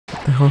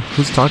the hell?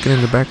 Who's talking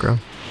in the background?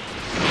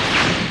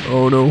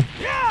 Oh no.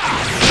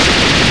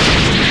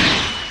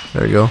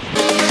 There you go.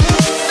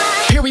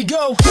 Here we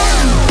go.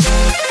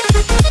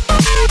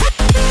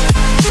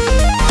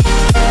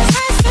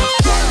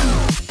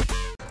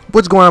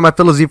 What's going on, my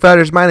fellow Z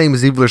fighters? My name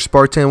is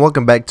Evilerspartan.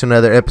 Welcome back to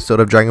another episode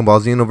of Dragon Ball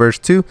XenoVerse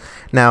 2.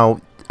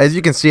 Now, as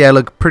you can see, I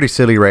look pretty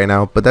silly right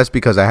now, but that's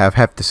because I have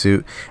half the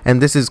suit.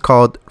 And this is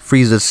called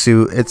Frieza's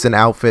suit. It's an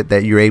outfit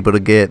that you're able to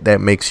get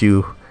that makes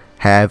you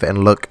have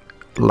and look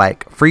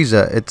like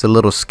Frieza. It's a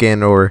little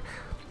skin or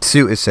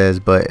suit, it says,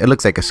 but it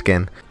looks like a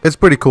skin. It's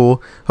pretty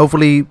cool.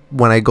 Hopefully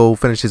when I go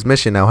finish this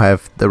mission, I'll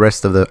have the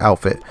rest of the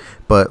outfit.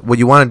 But what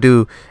you want to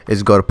do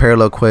is go to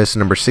parallel quest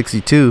number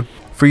 62.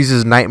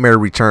 Frieza's Nightmare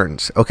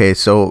Returns. Okay,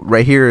 so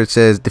right here it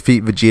says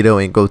defeat Vegito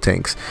and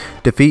Gotenks.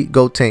 Defeat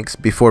Gotenks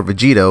before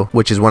Vegito,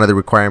 which is one of the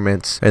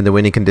requirements and the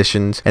winning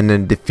conditions, and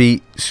then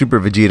defeat Super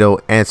Vegito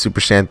and Super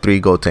Saiyan 3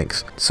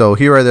 Gotenks. So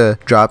here are the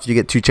drops. You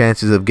get 2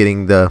 chances of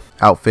getting the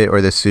outfit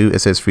or the suit. It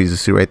says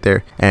Frieza's suit right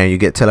there, and you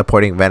get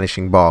teleporting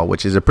Vanishing Ball,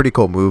 which is a pretty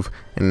cool move,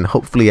 and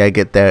hopefully I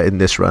get that in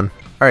this run.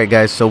 Alright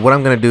guys, so what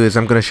I'm gonna do is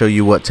I'm gonna show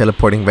you what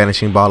teleporting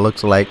Vanishing Ball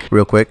looks like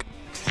real quick.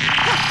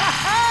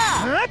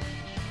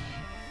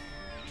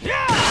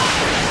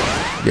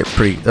 Get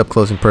pretty up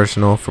close and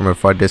personal from a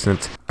far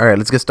distance. Alright,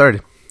 let's get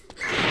started.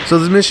 So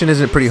this mission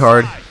isn't pretty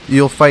hard.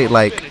 You'll fight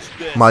like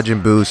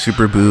Majin Buu,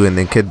 Super Buu, and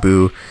then Kid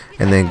Buu,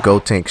 and then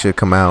Gotenks should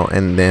come out,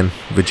 and then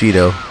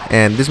Vegito.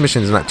 And this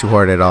mission is not too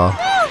hard at all.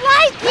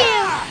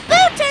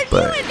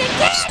 But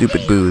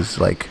stupid Buu's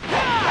like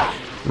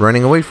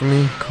running away from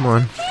me. Come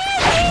on.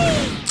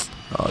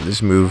 Oh,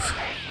 this move.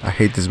 I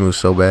hate this move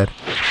so bad.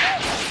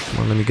 Come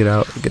on, let me get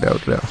out. Get out,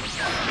 get out.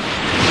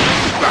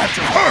 That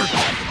hurt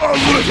a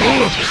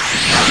little.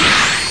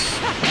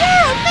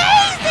 You're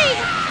amazing!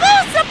 Boo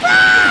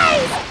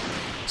surprise!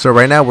 So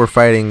right now we're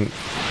fighting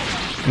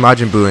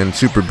Majin Buu and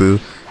Super Buu,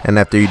 and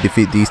after you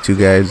defeat these two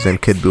guys, then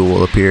Kid Buu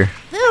will appear.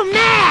 Boo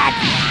mad!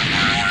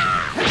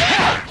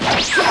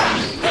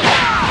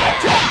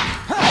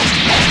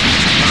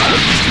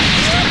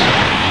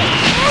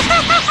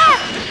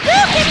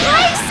 Boo can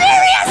play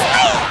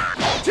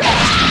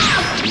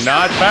seriously!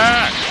 Not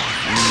bad.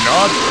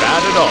 Not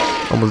bad at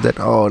all. Almost dead.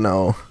 Oh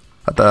no.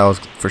 I thought I was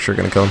for sure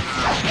gonna kill him.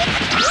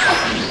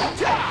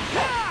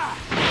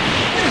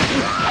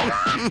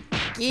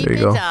 Keep there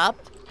you go. Up.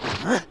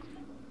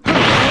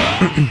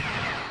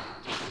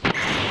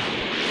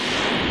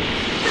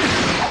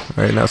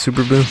 Alright, now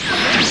Super Buu.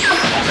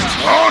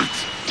 Hurt!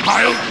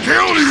 I'll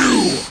kill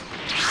you!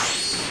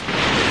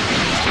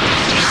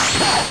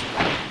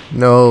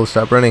 No,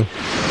 stop running.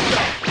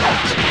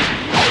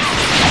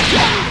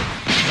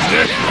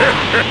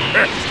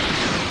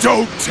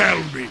 Don't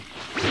tell me.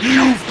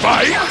 You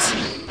fight?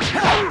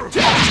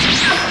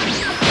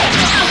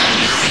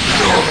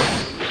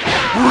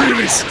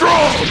 Really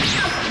strong.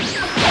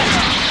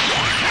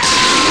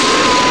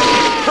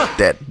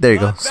 Dead. There you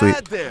go. Sweet.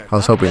 I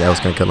was hoping that was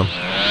gonna kill him.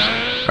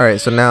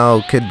 Alright, so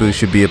now Kid Buu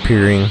should be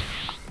appearing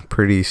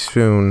pretty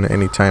soon,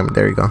 anytime.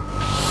 There you go.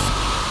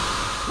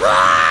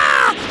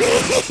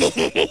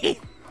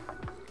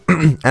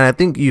 And I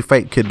think you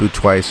fight Kid Buu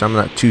twice. I'm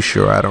not too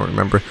sure. I don't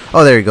remember.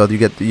 Oh, there you go.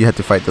 You have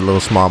to fight the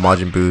little small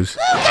Majin Buus. Boo's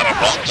gonna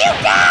beat you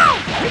down!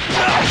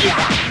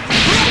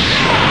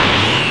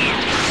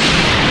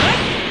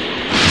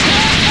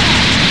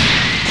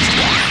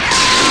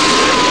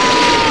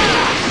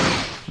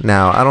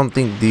 Now, I don't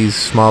think these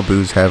small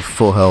Buus have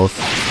full health,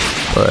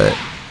 but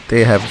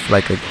they have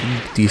like a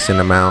decent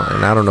amount,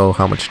 and I don't know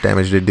how much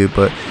damage they do,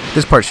 but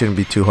this part shouldn't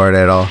be too hard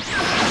at all.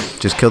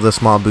 Just kill the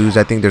small Buus.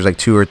 I think there's like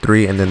 2 or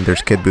 3, and then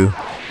there's Kid Buu.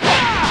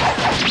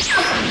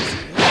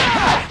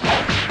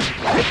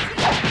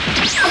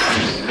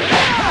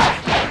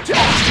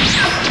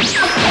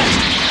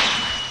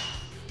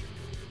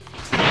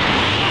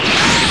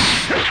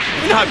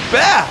 Not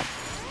bad.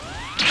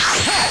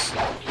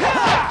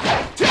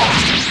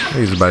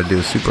 He's about to do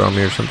a super on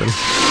me or something.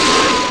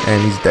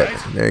 And he's dead.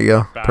 There you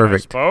go.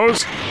 Perfect.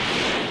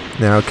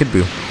 Now Kid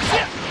Buu.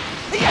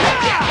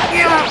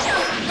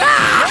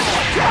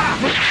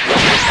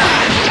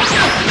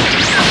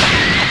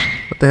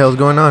 What the hell's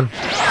going on?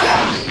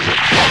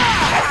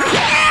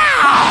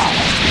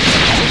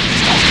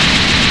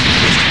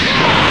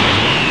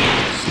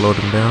 Slowed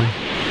him down.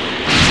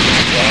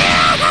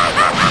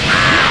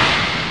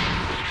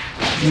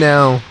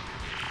 No.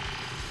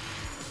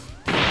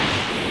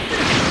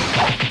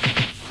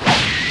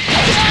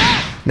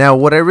 Now,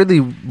 what I really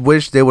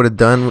wish they would have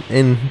done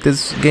in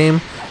this game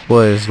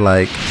was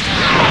like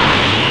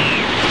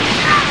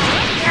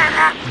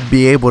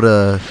be able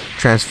to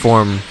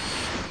transform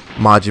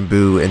Majin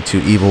Buu into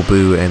Evil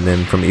Buu, and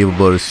then from Evil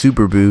Buu to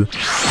Super Buu,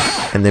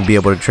 and then be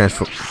able to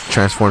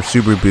transform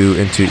Super Buu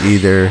into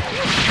either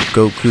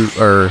Goku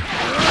or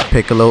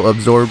Piccolo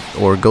absorbed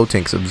or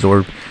Gotenks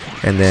absorbed,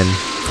 and then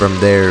from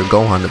there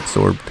Gohan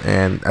absorbed.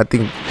 And I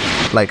think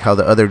like how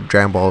the other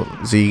Dragon Ball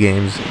Z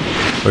games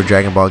or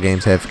Dragon Ball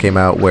games have came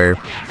out, where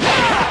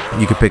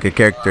you could pick a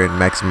character and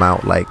max them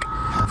out like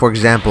For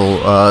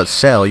example,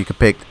 Cell, you could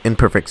pick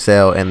Imperfect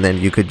Cell, and then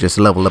you could just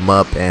level him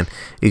up, and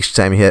each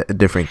time you hit a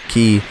different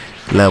key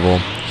level,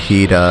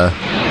 he'd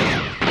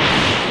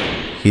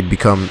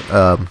become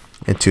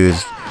into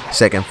his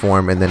second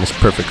form, and then his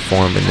perfect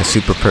form, and the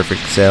super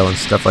perfect Cell, and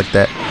stuff like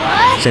that.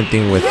 Same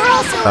thing with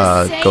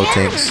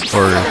Gotenks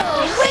or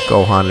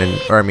Gohan,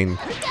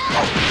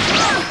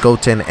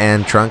 Goten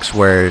and Trunks,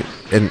 where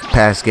in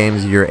past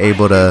games you're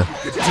able to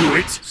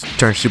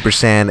turn Super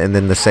Saiyan, and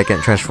then the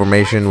second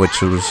transformation,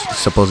 which was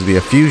supposed to be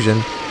a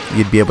fusion,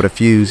 you'd be able to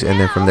fuse, and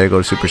then from there go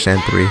to Super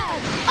Saiyan 3.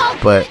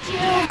 But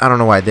I don't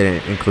know why I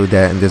didn't include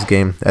that in this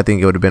game. I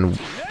think it would have been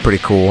pretty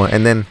cool.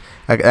 And then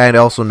I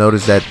also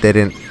noticed that they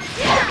didn't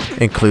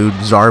include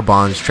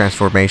Zarbon's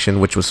transformation,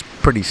 which was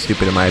pretty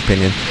stupid in my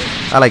opinion.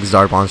 I like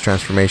Zarbon's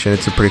transformation.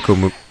 It's a pretty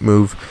cool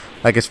move.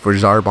 I guess for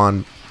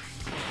Zarbon,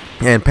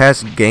 and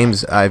past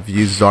games I've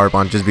used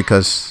Zarbon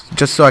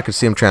just so I could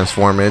see him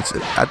transform. I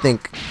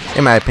think,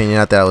 in my opinion,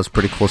 I thought it was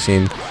pretty cool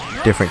seeing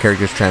different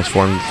characters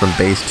transform from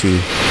base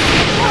to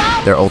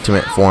their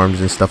ultimate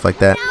forms and stuff like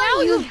that.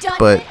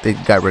 But they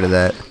got rid of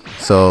that,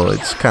 so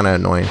it's kind of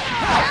annoying.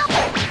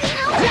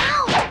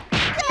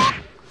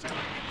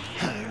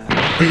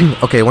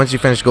 Okay, once you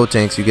finish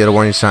Gotenks, you get a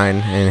warning sign,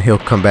 and he'll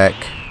come back.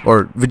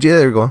 Or Vegeta,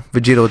 there you go.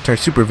 Vegeta will turn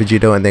Super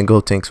Vegeta, and then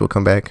Gotenks will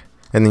come back,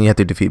 and then you have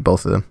to defeat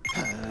both of them.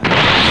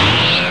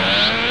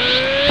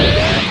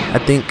 I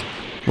think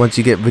once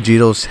you get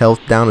Vegeto's health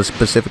down a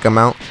specific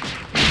amount,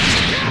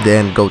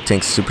 then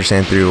Gotenks Super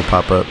Saiyan 3 will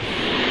pop up.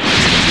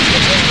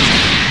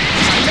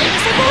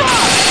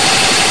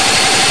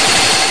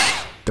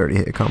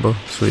 Hit combo,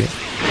 sweet.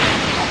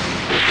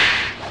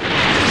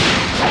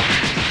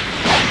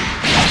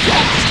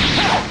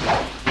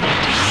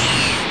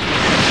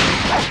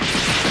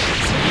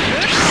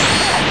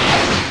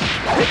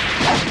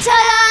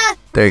 Ta-da!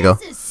 There you go.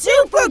 This is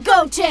Super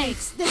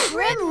Gotenks, the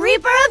Grim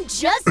Reaper of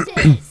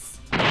Justice.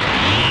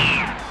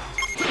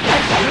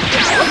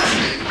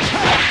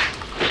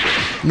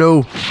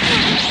 No.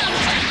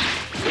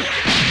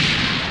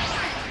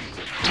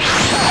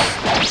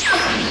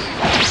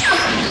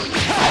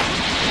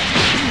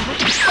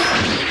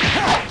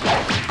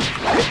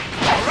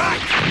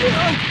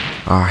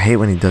 Oh, I hate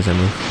when he does that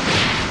move.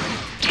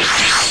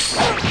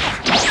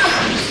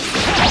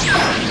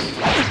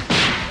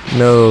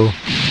 No.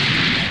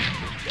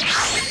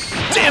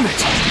 Damn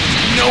it!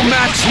 No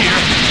match here!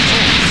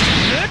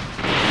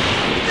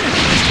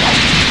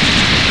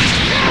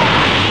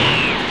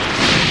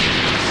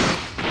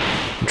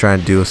 I'm trying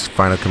to do a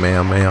final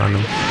Kamehameha on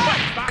him.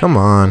 Come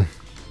on.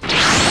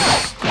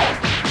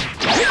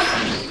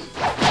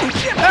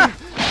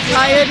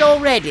 Tired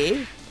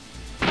already?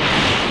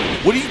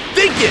 What are you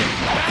thinking?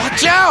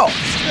 Watch out!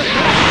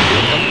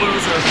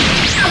 Loser.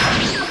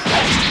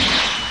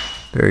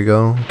 There you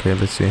go. Okay,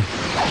 let's see.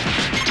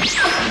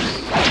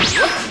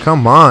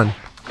 Come on.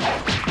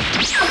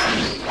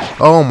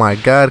 Oh my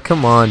god,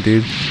 come on,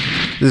 dude.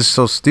 This is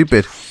so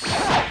stupid.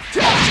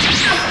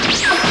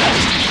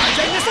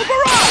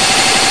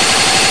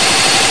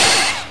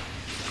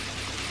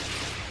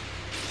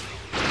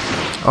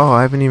 Oh,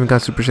 I haven't even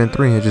got Super Saiyan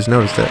 3. I just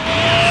noticed that.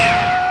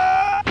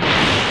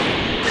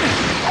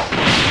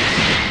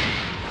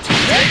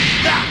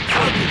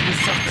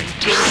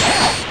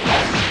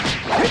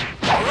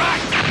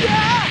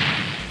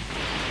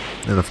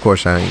 And of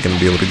course I ain't gonna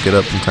be able to get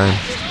up in time.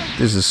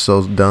 This is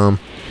so dumb.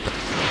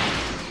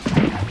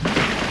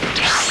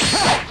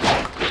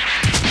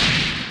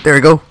 There we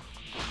go.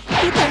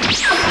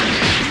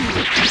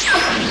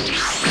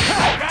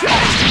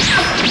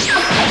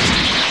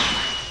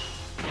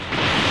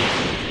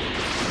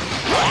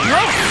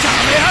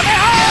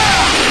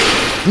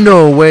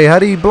 No way, how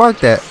did he block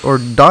that or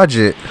dodge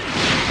it?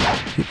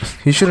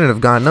 He shouldn't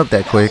have gotten up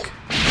that quick.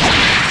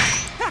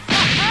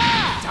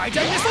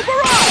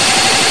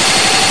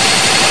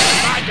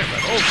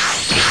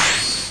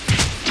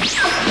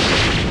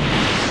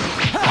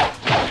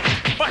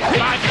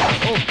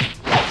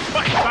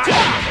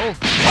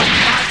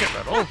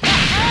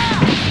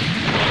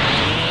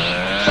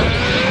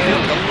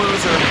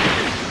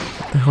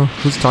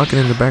 Who's talking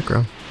in the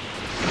background?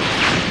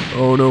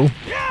 Oh no.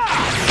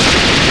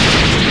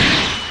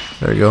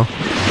 There you go.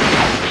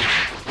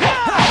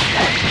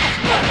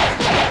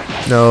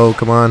 No,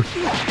 come on.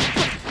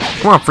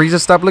 Come on, Frieza,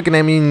 stop looking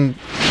at me and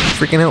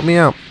freaking help me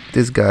out.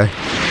 This guy.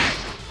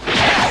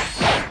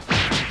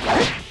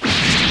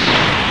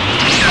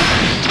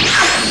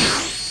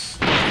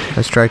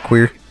 Let's try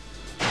queer.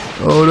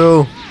 Oh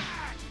no.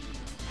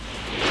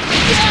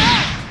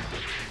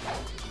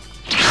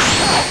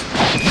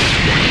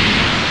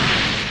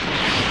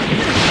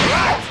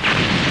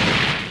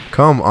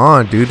 Come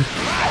on, dude.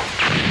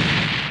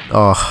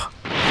 Oh.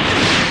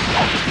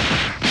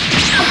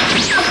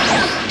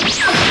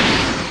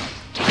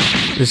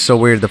 This is so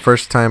weird. The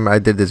first time I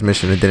did this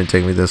mission, it didn't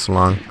take me this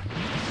long.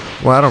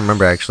 Well, I don't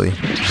remember actually.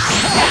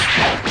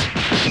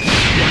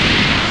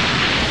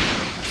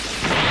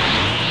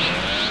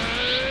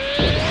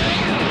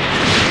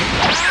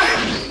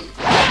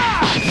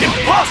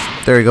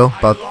 There you go.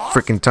 About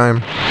freaking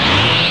time.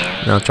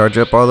 Now charge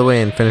up all the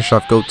way and finish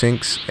off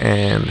Gotenks,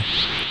 and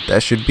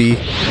that should be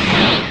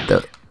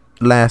the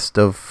last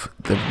of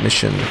the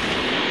mission.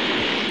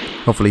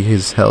 Hopefully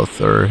his health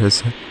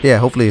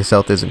hopefully his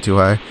health isn't too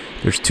high.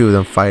 There's two of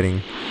them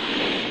fighting,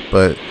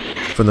 but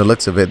from the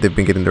looks of it, they've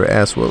been getting their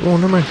ass whooped. Oh,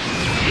 never mind.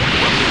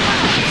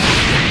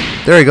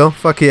 There we go.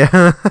 Fuck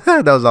yeah.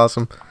 That was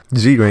awesome.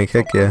 Z rank,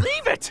 heck yeah.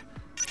 Believe it!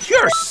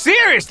 You're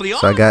seriously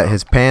So I got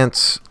his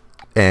pants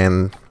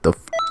and the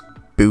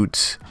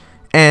boots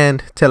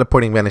and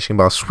teleporting vanishing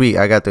ball. Sweet.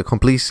 I got the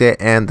complete set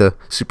and the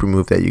super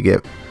move that you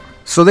get.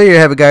 So there you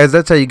have it, guys.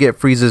 That's how you get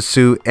Frieza's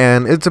suit,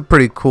 and it's a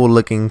pretty cool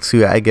looking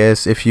suit, I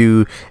guess. If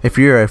you're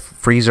a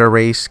Frieza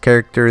race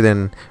character,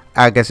 then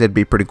I guess it'd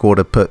be pretty cool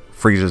to put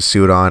Frieza's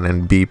suit on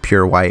and be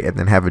pure white and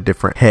then have a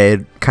different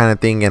head kind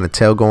of thing and a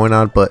tail going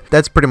on. But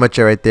that's pretty much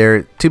it right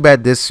there. Too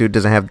bad this suit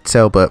doesn't have the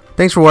tail, but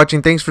thanks for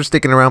watching. Thanks for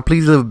sticking around.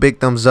 Please leave a big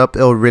thumbs up.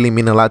 It'll really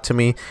mean a lot to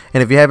me.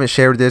 And if you haven't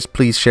shared this,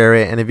 please share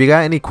it. And if you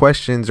got any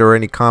questions or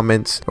any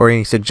comments or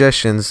any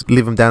suggestions,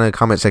 leave them down in the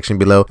comment section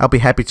below. I'll be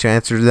happy to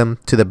answer them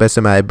to the best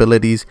of my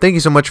abilities. Thank you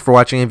so much for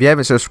watching. If you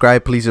haven't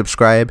subscribed, please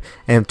subscribe.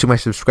 And to my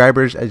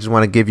subscribers, I just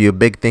want to give you a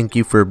big thank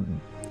you for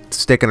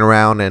sticking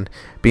around and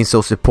being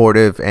so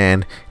supportive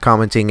and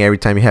commenting every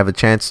time you have a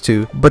chance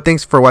to. But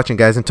thanks for watching,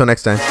 guys. Until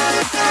next time.